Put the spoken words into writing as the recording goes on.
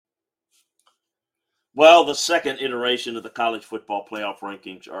Well, the second iteration of the college football playoff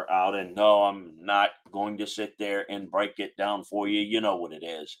rankings are out, and no, I'm not going to sit there and break it down for you. You know what it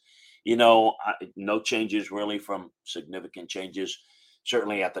is. No changes really from significant changes,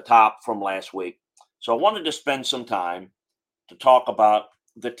 certainly at the top from last week. So I wanted to spend some time to talk about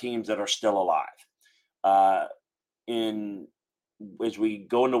the teams that are still alive. Uh, in As we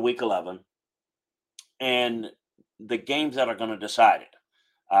go into week 11 and the games that are going to decide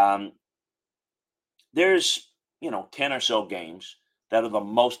it. There's 10 or so games that are the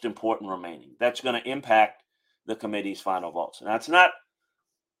most important remaining. That's going to impact the committee's final votes. Now, it's not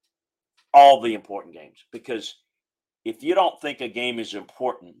all the important games because if you don't think a game is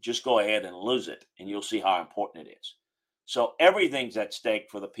important, just go ahead and lose it and you'll see how important it is. So everything's at stake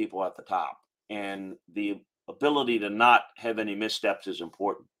for the people at the top, and the ability to not have any missteps is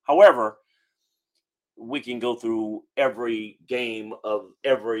important. However, we can go through every game of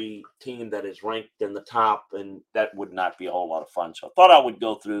every team that is ranked in the top, and that would not be a whole lot of fun. So I thought I would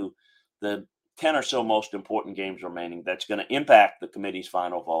go through the 10 or so most important games remaining that's going to impact the committee's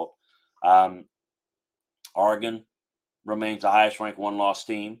final vote. Um, Oregon remains the highest ranked one loss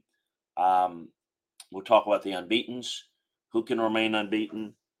team. Um, we'll talk about the unbeatens, who can remain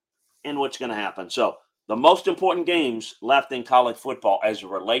unbeaten, and what's going to happen. So, the most important games left in college football as it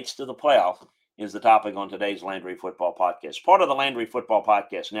relates to the playoff is the topic on today's Landry Football Podcast, part of the Landry Football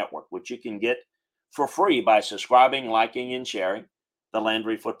Podcast Network, which you can get for free by subscribing, liking, and sharing the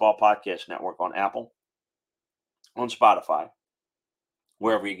Landry Football Podcast Network on Apple, on Spotify,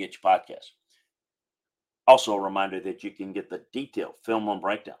 wherever you get your podcasts. Also, a reminder that you can get the detailed film and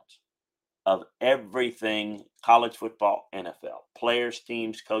breakdowns of everything college football, NFL, players,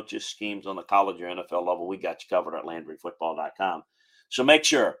 teams, coaches, schemes on the college or NFL level. We got you covered at LandryFootball.com. So make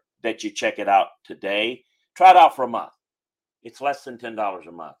sure that you check it out today. Try it out for a month. It's less than $10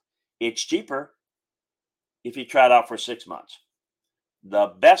 a month. It's cheaper if you try it out for 6 months.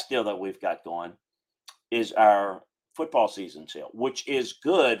 The best deal that we've got going is our football season sale, which is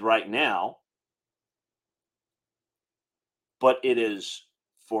good right now, but it is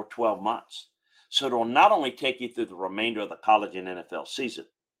for 12 months. So it'll not only take you through the remainder of the college and NFL season,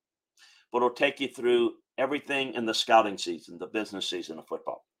 but it'll take you through everything in the scouting season, the business season of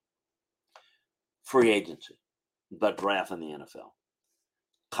football, free agency, the draft in the NFL,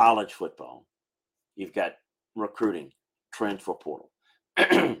 college football. You've got recruiting, transfer portal,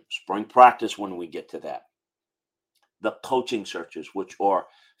 spring practice when we get to that, the coaching searches, which are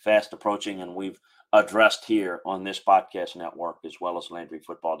fast approaching, and we've addressed here on this podcast network as well as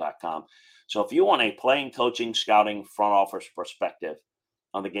LandryFootball.com. So if you want a playing, coaching, scouting, front office perspective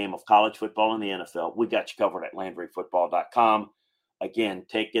on the game of college football and the NFL, we got you covered at LandryFootball.com. Again,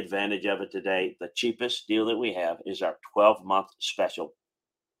 take advantage of it today. The cheapest deal that we have is our 12-month special,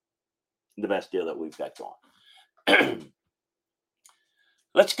 the best deal that we've got going.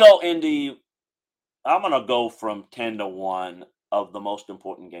 Let's go into, I'm going to go from 10 to 1 of the most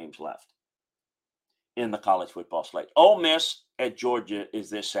important games left in the college football slate. Ole Miss at Georgia is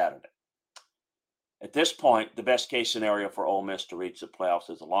this Saturday. At this point, the best case scenario for Ole Miss to reach the playoffs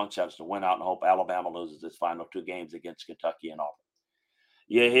is a long shot is to win out and hope Alabama loses its final 2 games against Kentucky and Auburn.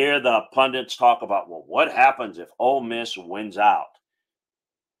 You hear the pundits talk about, well, what happens if Ole Miss wins out,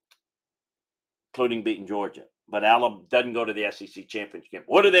 including beating Georgia, but Alabama doesn't go to the SEC championship game?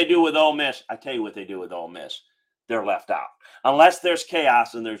 What do they do with Ole Miss? I tell you what they do with Ole Miss. They're left out. Unless there's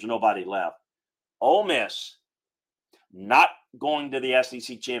chaos and there's nobody left. Ole Miss not going to the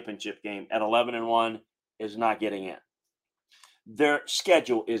SEC championship game at 11-1 is not getting in. Their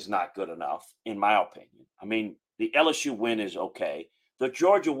schedule is not good enough, in my opinion. I mean, the LSU win is okay. The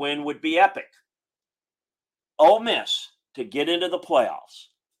Georgia win would be epic. Ole Miss, to get into the playoffs,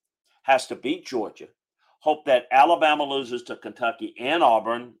 has to beat Georgia, hope that Alabama loses to Kentucky and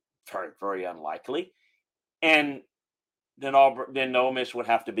Auburn, very, very unlikely, and then Ole Miss would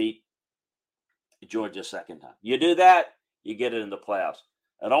have to beat Georgia second time. You do that, you get it in the playoffs.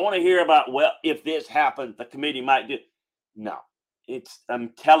 I don't want to hear about, well, if this happened, the committee might do. No. I'm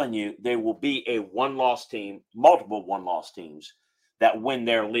telling you, there will be a one-loss team, multiple one-loss teams that win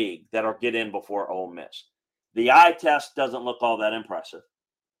their league that'll get in before Ole Miss. The eye test doesn't look all that impressive.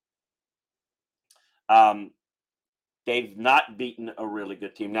 They've not beaten a really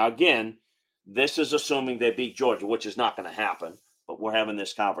good team. Now, again, this is assuming they beat Georgia, which is not going to happen, but we're having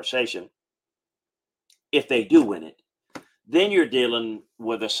this conversation. If they do win it, then you're dealing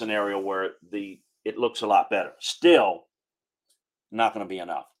with a scenario where it looks a lot better. Still, not going to be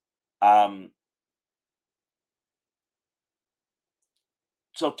enough.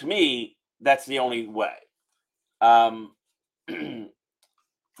 So to me, that's the only way.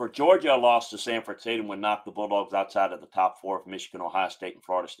 For For Georgia, a loss to Sanford State would knock the Bulldogs outside of the top 4 if Michigan, Ohio State, and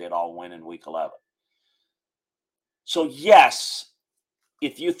Florida State all win in Week 11. So, yes,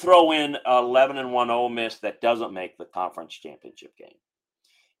 if you throw in 11-1 Ole Miss that doesn't make the conference championship game,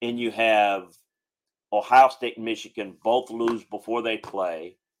 and you have Ohio State and Michigan both lose before they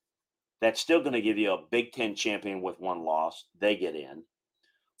play, that's still going to give you a Big Ten champion with 1 loss. They get in.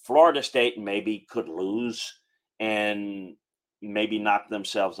 Florida State maybe could lose and maybe knock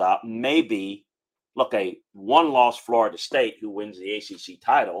themselves out. Maybe, look, a 1-loss Florida State who wins the ACC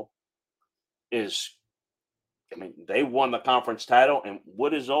title they won the conference title. And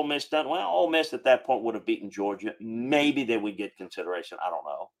what has Ole Miss done? Well, Ole Miss at that point would have beaten Georgia. Maybe they would get consideration. I don't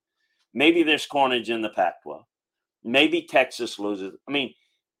know. Maybe there's carnage in the Pac-12. Maybe Texas loses.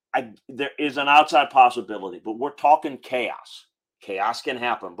 There is an outside possibility, but we're talking chaos. Chaos can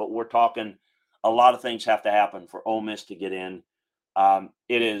happen, but we're talking a lot of things have to happen for Ole Miss to get in.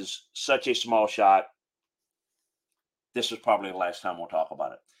 It is such a small shot. This is probably the last time we'll talk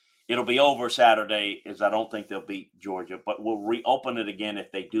about it. It'll be over Saturday, as I don't think they'll beat Georgia, but we'll reopen it again if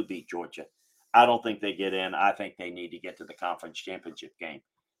they do beat Georgia. I don't think they get in. I think they need to get to the conference championship game,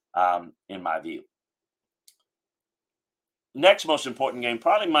 in my view. Next most important game,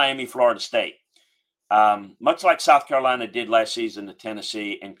 probably Miami, Florida State. Much like South Carolina did last season to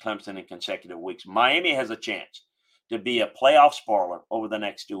Tennessee and Clemson in consecutive weeks, Miami has a chance to be a playoff spoiler over the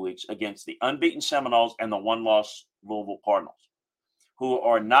next 2 weeks against the unbeaten Seminoles and the 1-loss Louisville Cardinals, who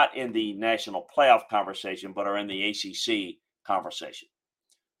are not in the national playoff conversation, but are in the ACC conversation.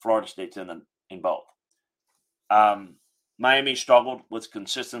 Florida State's in both. Miami struggled with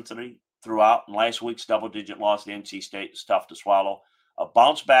consistency throughout, and last week's double-digit loss to NC State is tough to swallow. A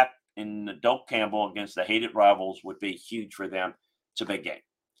bounce back in Doak Campbell against the hated rivals would be huge for them. It's a big game.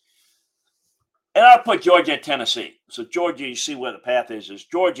 And I'll put Georgia at Tennessee. So Georgia, you see where the path is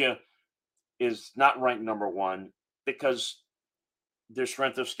Georgia is not ranked number 1 because their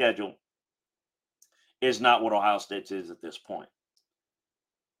strength of schedule is not what Ohio State's is at this point.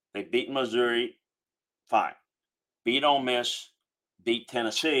 They beat Missouri, fine. Beat Ole Miss, beat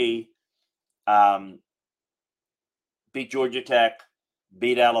Tennessee, beat Georgia Tech,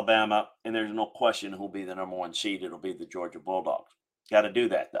 beat Alabama, and there's no question who'll be the number 1 seed. It'll be the Georgia Bulldogs. Got to do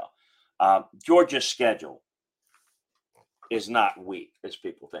that, though. Georgia's schedule is not weak, as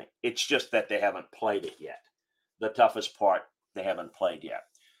people think. It's just that they haven't played it yet. The toughest part, they haven't played yet.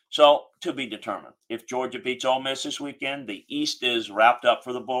 So, to be determined. If Georgia beats Ole Miss this weekend, the East is wrapped up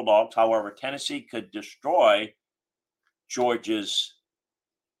for the Bulldogs. However, Tennessee could destroy Georgia's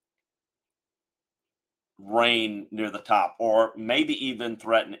reign near the top, or maybe even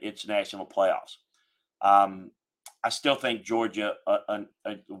threaten its national playoffs. I still think Georgia, a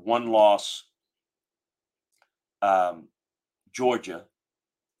 1-loss Georgia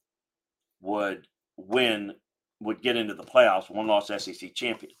would get into the playoffs, 1-loss SEC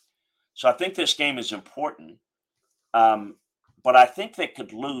champion. So I think this game is important, but I think they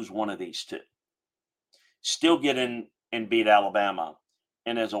could lose one of these two. Still get in and beat Alabama,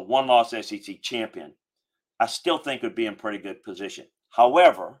 and as a 1-loss SEC champion, I still think would be in pretty good position.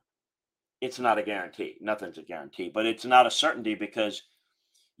 However, it's not a guarantee. Nothing's a guarantee, but it's not a certainty because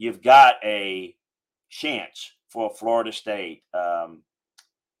you've got a chance for Florida State, a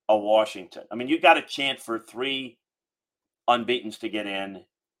Washington. You've got a chance for 3 unbeatens to get in,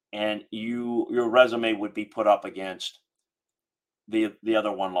 and your resume would be put up against the other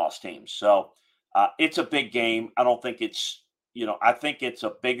 1-loss teams. So it's a big game. I don't think it's, I think it's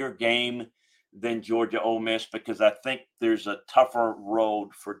a bigger game than Georgia Ole Miss because I think there's a tougher road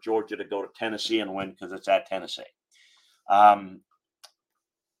for Georgia to go to Tennessee and win because it's at Tennessee.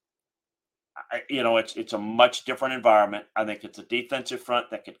 It's a much different environment. I think it's a defensive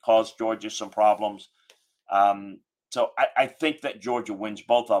front that could cause Georgia some problems. So I think that Georgia wins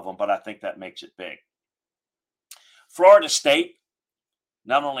both of them, but I think that makes it big. Florida State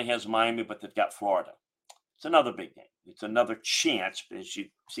not only has Miami, but they've got Florida. It's another big game. It's another chance. As you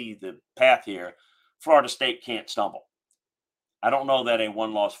see the path here, Florida State can't stumble. I don't know that a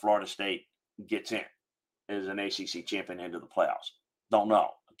 1-loss Florida State gets in as an ACC champion into the playoffs. Don't know.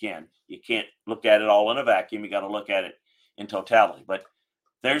 Again, you can't look at it all in a vacuum. You got to look at it in totality. But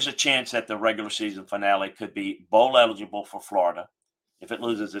there's a chance that the regular season finale could be bowl eligible for Florida if it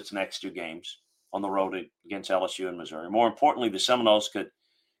loses its next 2 games on the road against LSU and Missouri. More importantly, the Seminoles could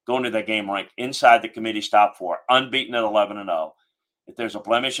go into that game ranked inside the committee's top 4, unbeaten at 11-0. If there's a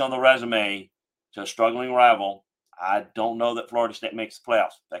blemish on the resume to a struggling rival, I don't know that Florida State makes the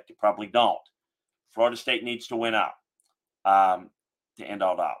playoffs. In fact, they probably don't. Florida State needs to win out to end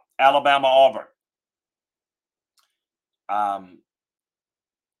all out. Alabama, Auburn.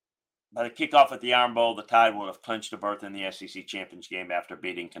 By the kickoff at the Iron Bowl, the Tide will have clinched a berth in the SEC Championship game after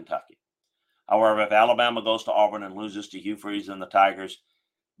beating Kentucky. However, if Alabama goes to Auburn and loses to Hugh Freeze and the Tigers,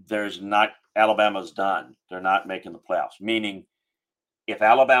 Alabama's done. They're not making the playoffs. Meaning, if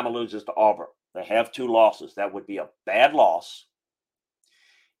Alabama loses to Auburn, they have 2 losses. That would be a bad loss.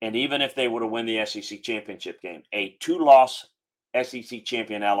 And even if they were to win the SEC Championship game, a 2-loss SEC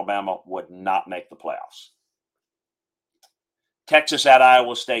champion Alabama would not make the playoffs. Texas at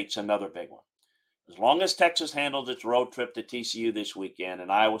Iowa State's another big one. As long as Texas handles its road trip to TCU this weekend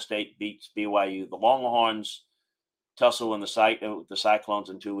and Iowa State beats BYU, the Longhorns tussle in the Cyclones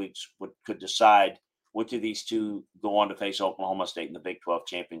in 2 weeks could decide which of these two go on to face Oklahoma State in the Big 12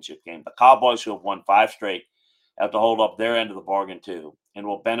 championship game. The Cowboys, who have won 5 straight, have to hold up their end of the bargain too, and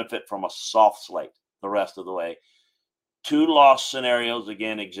will benefit from a soft slate the rest of the way. 2-loss scenarios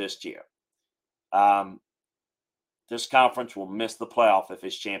again exist here. This conference will miss the playoff if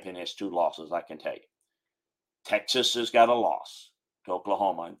its champion has 2 losses, I can tell you. Texas has got a loss to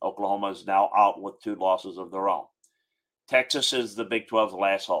Oklahoma, and Oklahoma is now out with 2 losses of their own. Texas is the Big 12's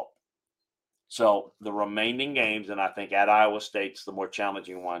last hope. So the remaining games, and I think at Iowa State's the more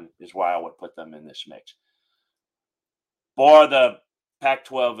challenging one, is why I would put them in this mix. Boy, the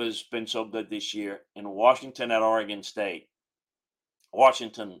Pac-12 has been so good this year. In Washington at Oregon State,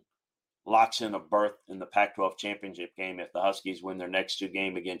 Washington locks in a berth in the Pac-12 championship game if the Huskies win their next 2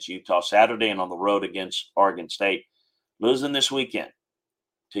 games against Utah Saturday and on the road against Oregon State. Losing this weekend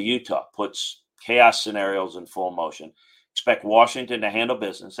to Utah puts chaos scenarios in full motion. Expect Washington to handle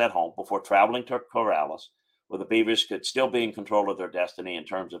business at home before traveling to Corvallis, where the Beavers could still be in control of their destiny in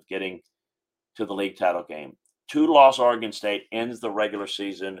terms of getting to the league title game. 2-loss Oregon State ends the regular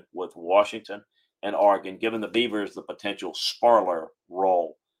season with Washington and Oregon, giving the Beavers the potential spoiler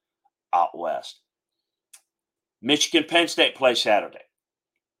role out west. Michigan Penn State play Saturday.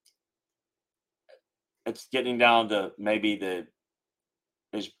 It's getting down to maybe the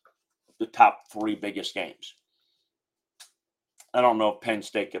top 3 biggest games. I don't know if Penn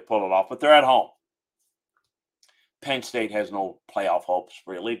State could pull it off, but they're at home. Penn State has no playoff hopes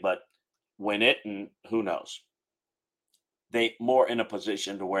really, but win it and who knows. They more in a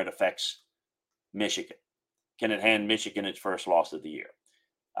position to where it affects Michigan. Can it hand Michigan its first loss of the year?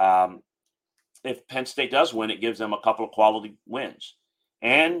 If Penn State does win, it gives them a couple of quality wins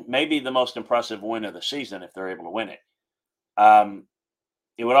and maybe the most impressive win of the season if they're able to win it.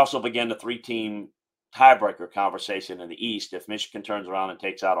 It would also begin the 3-team tiebreaker conversation in the East if Michigan turns around and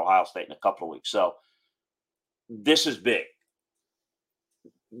takes out Ohio State in a couple of weeks. So this is big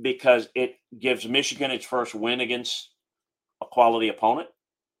because it gives Michigan its first win against a quality opponent,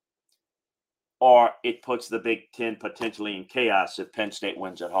 or it puts the Big Ten potentially in chaos if Penn State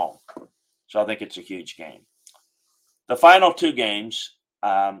wins at home. So I think it's a huge game. The final 2 games,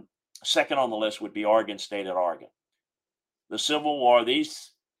 second on the list would be Oregon State at Oregon. The Civil War,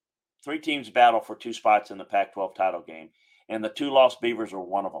 these 3 teams battle for 2 spots in the Pac-12 title game, and the 2-loss Beavers are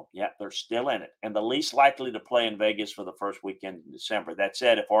one of them. Yeah, they're still in it, and the least likely to play in Vegas for the first weekend in December. That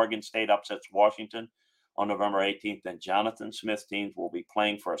said, if Oregon State upsets Washington on November 18th, then Jonathan Smith's teams will be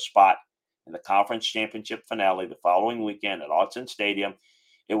playing for a spot in the conference championship finale the following weekend at Autzen Stadium.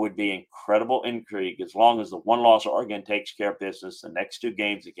 It would be incredible intrigue as long as the 1-loss Oregon takes care of business the next 2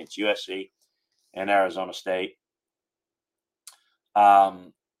 games against USC and Arizona State.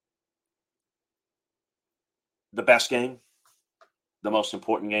 The best game, the most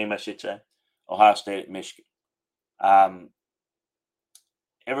important game, I should say, Ohio State at Michigan.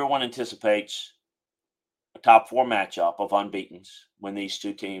 Everyone anticipates a top 4 matchup of unbeatens when these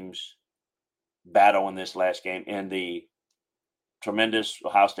 2 teams battle in this last game in the tremendous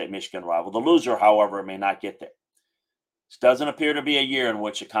Ohio State-Michigan rival. The loser, however, may not get there. This doesn't appear to be a year in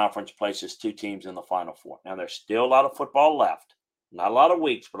which a conference places 2 teams in the Final Four. Now, there's still a lot of football left. Not a lot of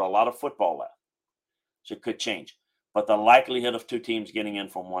weeks, but a lot of football left. So it could change. But the likelihood of 2 teams getting in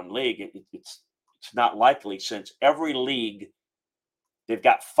from one league, it's not likely since every league, they've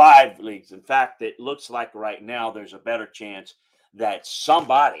got 5 leagues. In fact, it looks like right now there's a better chance that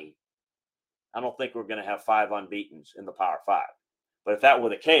somebody, I don't think we're going to have 5 unbeatens in the Power 5. But if that were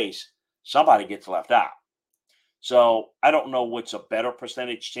the case, somebody gets left out. So I don't know what's a better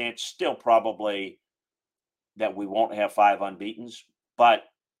percentage chance. Still probably that we won't have 5 unbeatens. But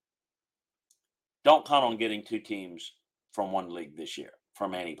don't count on getting 2 teams from one league this year,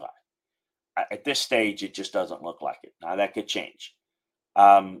 from anybody. At this stage, it just doesn't look like it. Now, that could change.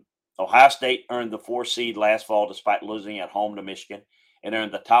 Ohio State earned the 4 seed last fall despite losing at home to Michigan and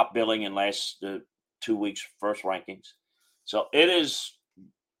earned the top billing in last 2 weeks' first rankings. So it is,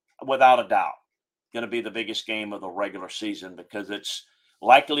 without a doubt, going to be the biggest game of the regular season because it's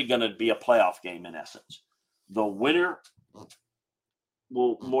likely going to be a playoff game in essence. The winner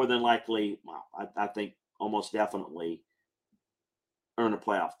will more than likely, well, I think almost definitely earn a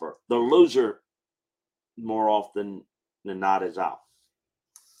playoff berth. The loser, more often than not, is out.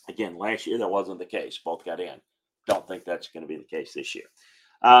 Again, last year that wasn't the case. Both got in. Don't think that's going to be the case this year.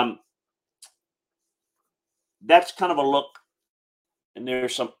 That's kind of a look. And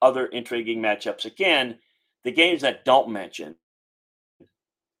there's some other intriguing matchups. Again, the games that don't mention,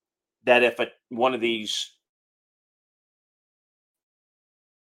 that if one of these,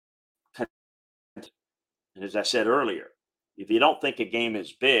 as I said earlier, if you don't think a game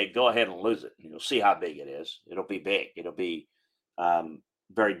is big, go ahead and lose it. You'll see how big it is. It'll be big. It'll be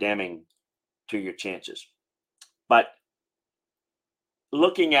very damning to your chances. But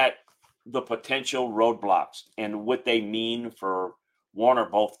looking at the potential roadblocks and what they mean for one or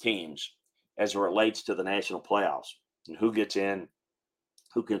both teams as it relates to the national playoffs and who gets in,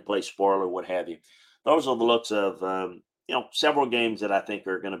 who can play spoiler, what have you. Those are the looks of several games that I think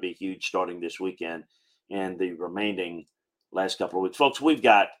are going to be huge starting this weekend and the remaining last couple of weeks. Folks, we've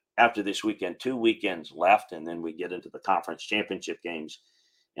got, after this weekend, 2 weekends left, and then we get into the conference championship games.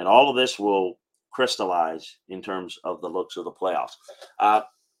 And all of this will crystallize in terms of the looks of the playoffs.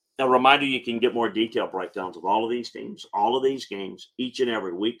 A reminder, you can get more detailed breakdowns of all of these teams, all of these games, each and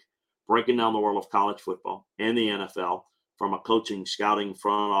every week, breaking down the world of college football and the NFL from a coaching, scouting,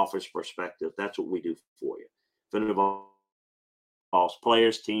 front office perspective. That's what we do for you. If it involves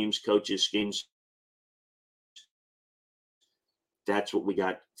players, teams, coaches, schemes, that's what we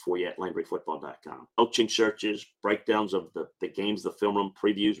got for you at LandryFootball.com. Coaching searches, breakdowns of the games, the film room,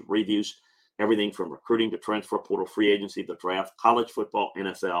 previews, reviews, everything from recruiting to transfer portal, free agency, the draft, college football,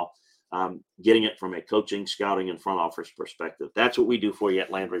 NFL, getting it from a coaching, scouting, and front office perspective. That's what we do for you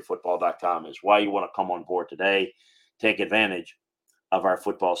at LandryFootball.com, is why you want to come on board today, take advantage of our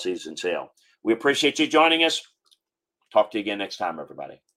football season sale. We appreciate you joining us. Talk to you again next time, everybody.